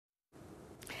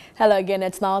Hello again,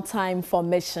 it's now time for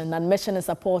Mission, and Mission is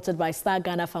supported by Star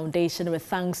Ghana Foundation with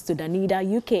thanks to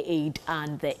Danida, UK Aid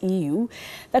and the EU.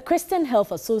 The Christian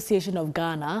Health Association of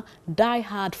Ghana, Die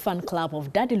Hard Fan Club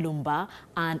of Daddy Lumba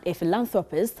and a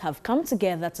philanthropist have come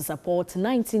together to support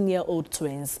 19-year-old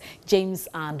twins, James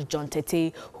and John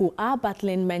Tete, who are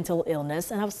battling mental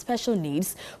illness and have special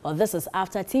needs. Well, this is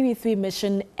after TV3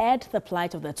 Mission aired the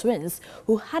plight of the twins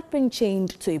who had been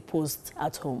chained to a post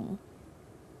at home.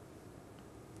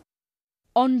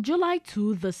 On July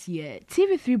 2 this year,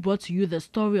 TV3 brought to you the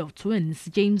story of twins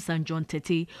James and John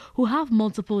Tete, who have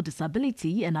multiple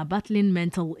disability and are battling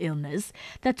mental illness.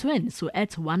 The twins, who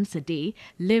ate once a day,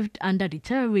 lived under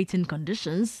deteriorating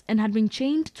conditions and had been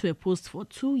chained to a post for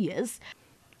 2 years.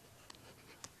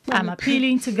 I'm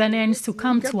appealing to Ghanaians to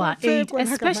come to our aid,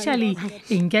 especially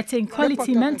in getting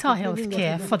quality mental health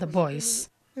care for the boys.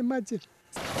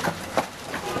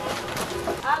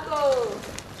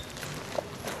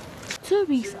 2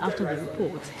 weeks after the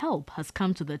report, help has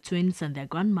come to the twins and their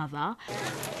grandmother.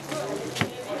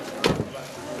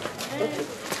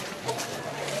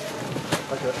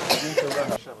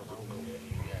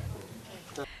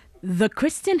 The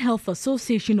Christian Health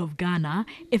Association of Ghana,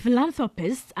 a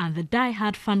philanthropist, and the Die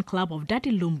Hard Fan Club of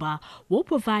Daddy Lumba will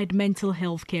provide mental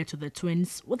health care to the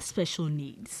twins with special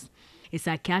needs. A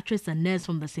psychiatrist and nurse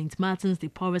from the St. Martin's de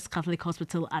Porres Catholic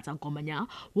Hospital at Agomanya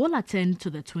will attend to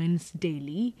the twins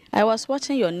daily. I was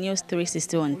watching your News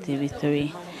 360 on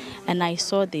TV3 and I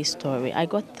saw this story. I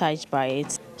got touched by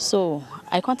it. So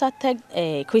I contacted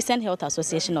a Christian Health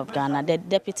Association of Ghana, the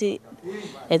Deputy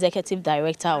Executive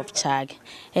Director of CHAG,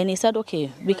 and he said, okay,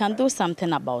 we can do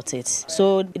something about it.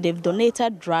 So they've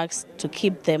donated drugs to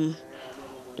keep them,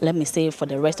 let me say, for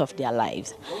the rest of their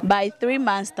lives. By 3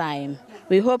 months' time,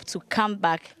 we hope to come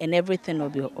back and everything will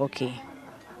be okay.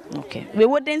 We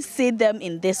wouldn't see them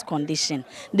in this condition.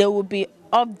 They will be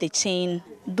off the chain,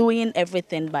 doing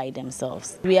everything by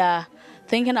themselves. We are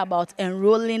thinking about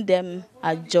enrolling them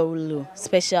at Jolu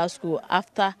Special School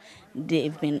after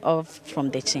they've been off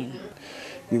from the chain.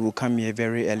 We will come here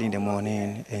very early in the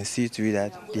morning and see to it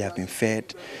that they have been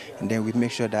fed, and then we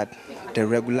make sure that the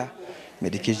regular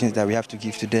medications that we have to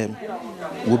give to them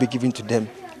will be given to them,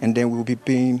 and then we will be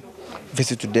paying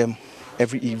visit to them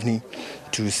every evening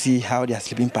to see how their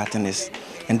sleeping pattern is,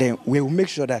 and then we will make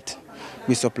sure that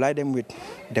we supply them with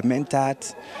the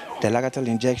mentat, the Lagatal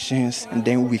injections, and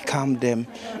then we calm them,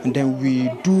 and then we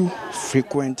do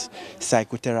frequent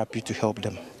psychotherapy to help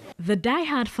them. The Die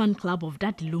Hard Fan Club of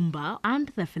Daddy Lumba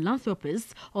and the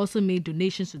philanthropists also made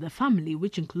donations to the family,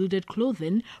 which included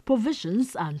clothing,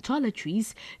 provisions and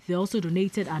toiletries. They also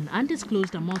donated an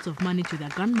undisclosed amount of money to their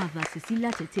grandmother,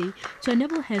 Cecilia Tete, to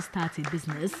enable her start a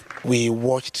business. We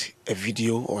watched a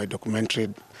video or a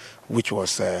documentary which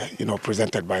was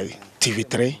presented by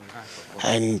TV3,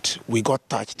 and we got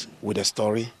touched with the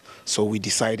story. So we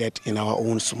decided in our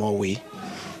own small way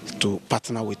to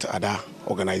partner with other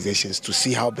organizations to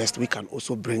see how best we can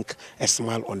also bring a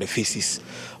smile on the faces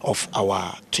of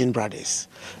our twin brothers.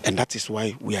 And that is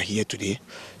why we are here today.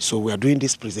 So we are doing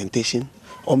this presentation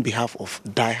on behalf of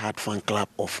Die Hard Fan Club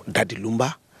of Daddy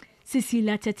Lumba.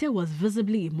 Cecilia Tete was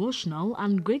visibly emotional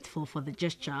and grateful for the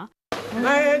gesture.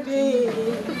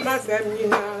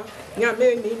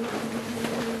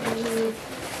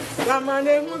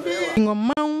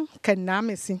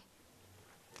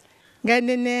 Thank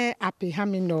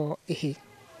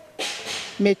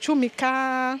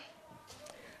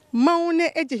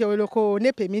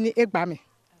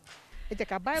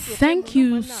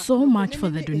you so much for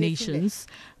the donations.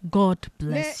 God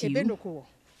bless you.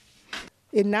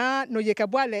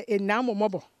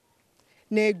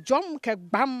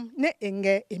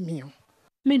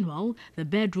 Meanwhile, the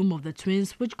bedroom of the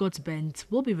twins, which got burnt,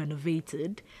 will be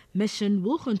renovated. Mission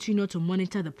will continue to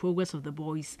monitor the progress of the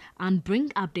boys and bring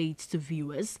updates to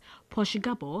viewers.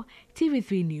 Poshigabo,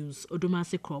 TV3 News,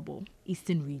 Odomase Krobo,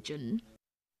 Eastern Region.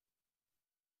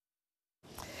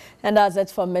 And that's it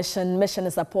for Mission. Mission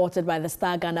is supported by the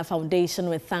Star Ghana Foundation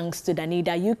with thanks to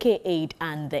Danida, UK Aid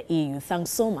and the EU. Thanks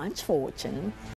so much for watching.